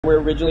We're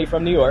originally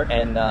from New York,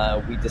 and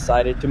we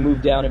decided to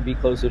move down and be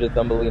closer to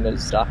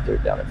Thumbelina's doctor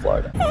down in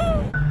Florida.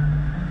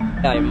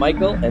 Hi, I'm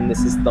Michael, and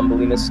this is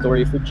Thumbelina's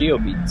story for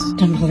GeoBeats.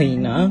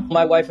 Thumbelina?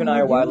 My wife and I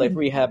are wildlife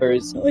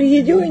rehabbers. What are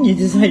you doing? You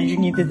decided you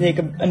need to take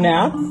a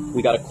nap?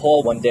 We got a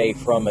call one day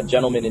from a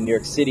gentleman in New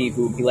York City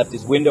who he left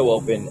his window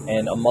open,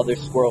 and a mother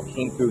squirrel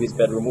came through his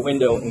bedroom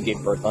window and gave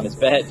birth on his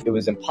bed. It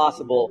was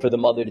impossible for the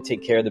mother to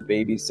take care of the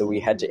baby, so we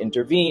had to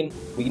intervene.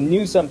 We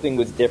knew something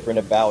was different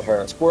about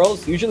her.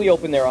 Squirrels usually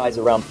open their eyes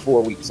around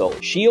 4 weeks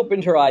old. She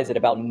opened her eyes at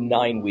about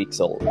 9 weeks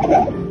old.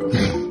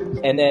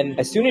 And then,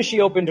 as soon as she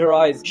opened her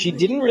eyes, she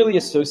didn't really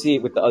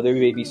associate with the other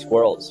baby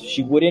squirrels.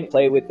 She wouldn't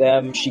play with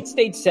them. She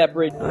stayed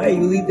separate. All right,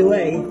 you lead the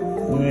way.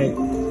 All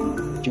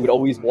right. She would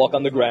always walk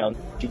on the ground.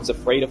 She was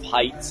afraid of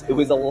heights. It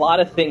was a lot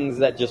of things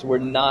that just were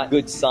not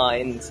good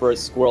signs for a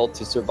squirrel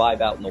to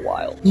survive out in the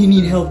wild. You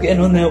need help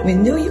getting on that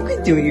window? You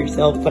can do it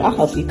yourself, but I'll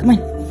help you. Come on.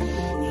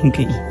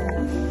 Okay.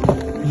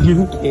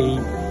 Okay.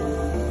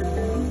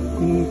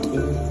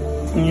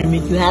 Does that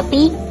make you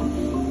happy?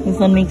 This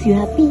one makes you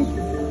happy?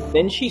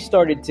 Then she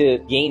started to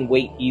gain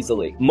weight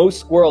easily. Most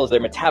squirrels,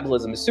 their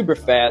metabolism is super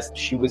fast.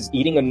 She was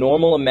eating a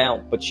normal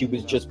amount, but she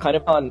was just kind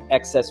of on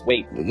excess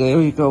weight. There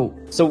you go.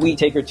 So we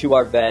take her to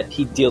our vet.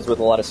 He deals with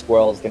a lot of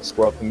squirrels in the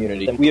squirrel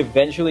community. And we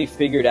eventually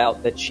figured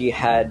out that she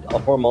had a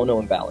hormonal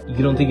imbalance.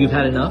 You don't think you've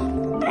had enough?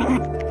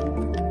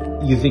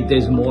 You think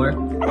there's more?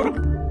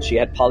 She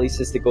had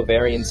polycystic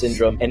ovarian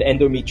syndrome and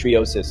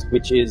endometriosis,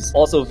 which is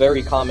also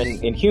very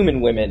common in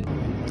human women.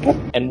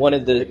 And one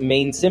of the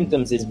main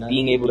symptoms is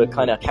being able to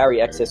kind of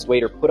carry excess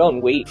weight or put on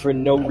weight for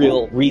no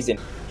real reason.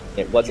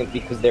 It wasn't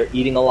because they're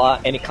eating a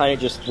lot, and it kind of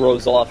just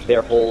throws off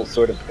their whole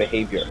sort of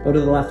behavior. Go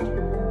to the left.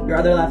 Your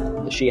other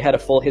left. She had a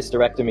full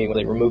hysterectomy when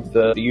they removed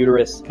the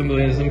uterus.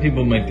 Thumbelina, some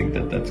people might think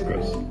that that's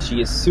gross.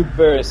 She is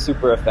super,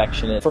 super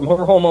affectionate. From her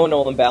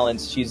hormonal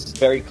imbalance, she's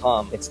very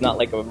calm. It's not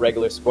like a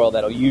regular squirrel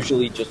that'll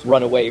usually just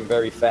run away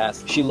very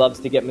fast. She loves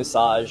to get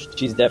massaged.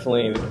 She's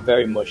definitely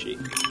very mushy.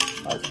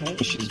 Okay.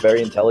 She's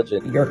very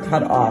intelligent. You're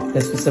cut off.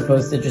 This was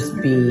supposed to just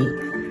be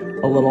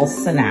a little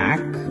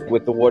snack.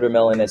 With the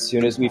watermelon, as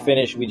soon as we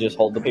finish, we just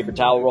hold the paper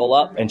towel roll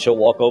up, and she'll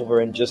walk over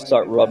and just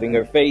start rubbing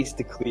her face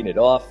to clean it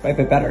off. Wipe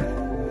it better.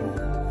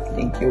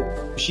 Thank you.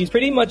 She's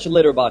pretty much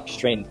litter box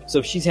trained. So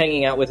if she's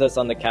hanging out with us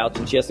on the couch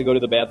and she has to go to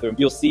the bathroom,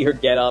 you'll see her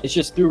get up. It's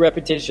just through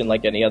repetition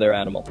like any other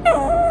animal.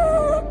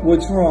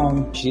 What's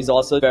wrong? She's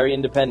also very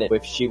independent.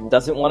 If she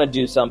doesn't want to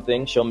do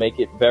something, she'll make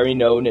it very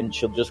known, and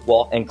she'll just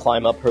walk and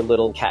climb up her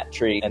little cat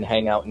tree and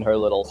hang out in her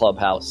little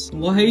clubhouse.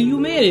 Why are you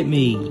mad at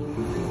me?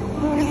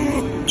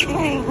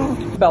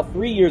 About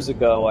 3 years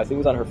ago, I think it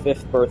was on her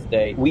 5th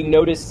birthday, we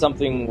noticed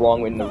something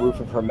wrong in the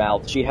roof of her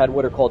mouth. She had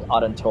what are called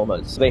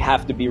odontomas. They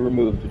have to be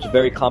removed, which is a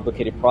very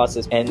complicated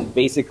process. And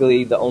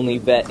basically, the only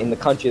vet in the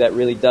country that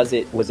really does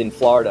it was in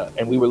Florida,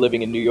 and we were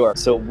living in New York.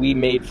 So we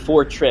made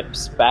 4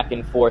 trips back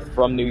and forth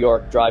from New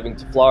York, driving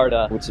to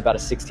Florida, which is about a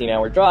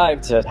 16-hour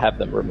drive, to have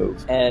them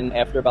removed. And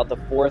after about the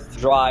 4th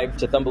drive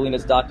to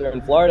Thumbelina's doctor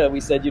in Florida, we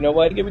said, you know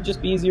what, it would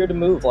just be easier to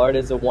move. Florida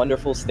is a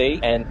wonderful state,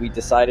 and we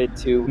decided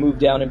to move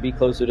down and be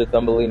closer to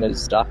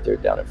Thumbelina's doctor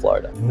down in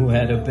Florida. Who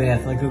had a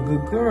bath like a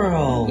good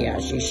girl? Yeah,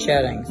 she's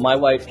shedding. My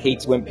wife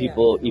hates when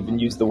people even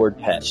use the word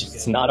pet.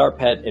 It's not our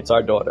pet, it's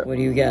our daughter. What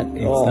do you get?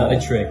 It's not a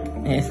trick.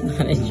 It's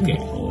not a trick.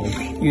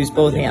 Okay. Use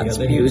both hands.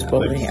 Use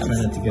both Try hands.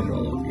 not to get it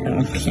all over here.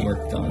 Okay.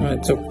 Work done.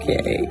 It's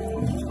okay.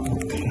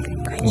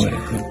 What a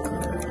good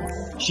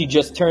girl. She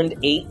just turned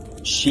 8.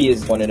 She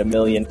is 1 in a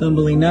million.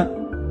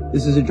 Thumbelina,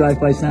 this is a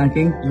drive-by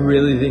snacking. You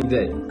really think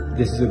that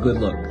this is a good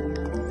look?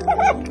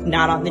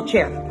 Not on the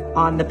chair.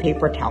 On the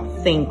paper towel.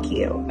 Thank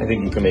you. I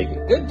think you can make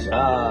it. Good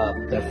job.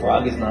 That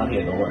frog is not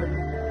here, don't worry.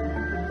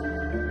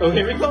 Oh,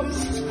 here it comes.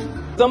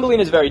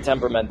 Thumbelina is very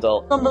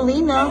temperamental.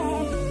 Thumbelina,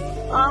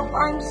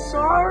 I'm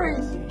sorry.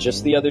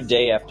 Just the other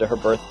day after her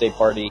birthday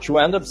party, she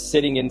wound up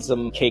sitting in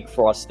some cake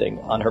frosting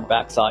on her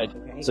backside.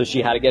 So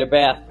she had to get a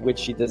bath, which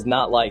she does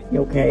not like.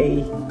 You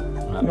okay?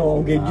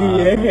 No,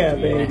 yeah,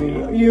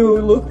 baby.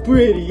 You look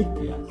pretty.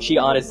 She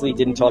honestly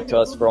didn't talk to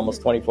us for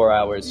almost 24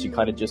 hours. She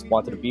kind of just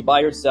wanted to be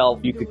by herself.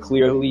 You could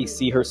clearly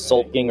see her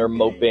sulking or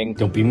moping.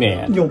 Don't be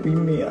mad. Don't be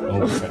mad.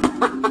 Okay.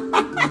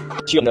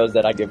 She knows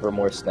that I give her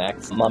more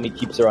snacks. Mommy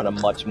keeps her on a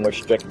much more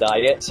strict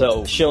diet,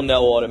 so she'll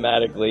know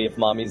automatically if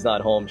Mommy's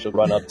not home. She'll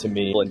run up to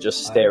me and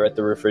just stare at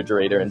the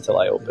refrigerator until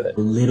I open it.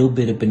 A little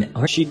bit of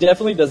banana. She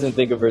definitely doesn't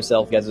think of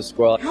herself as a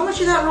squirrel. How much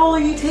of that roll are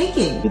you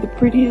taking? You're the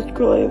prettiest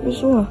girl I ever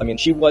saw. I mean,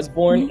 she was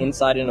born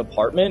inside an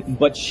apartment,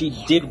 but she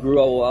did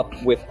grow up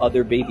with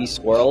other baby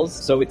squirrels,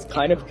 so it's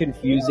kind of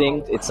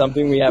confusing. It's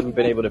something we haven't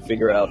been able to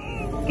figure out.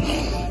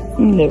 I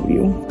love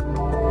you.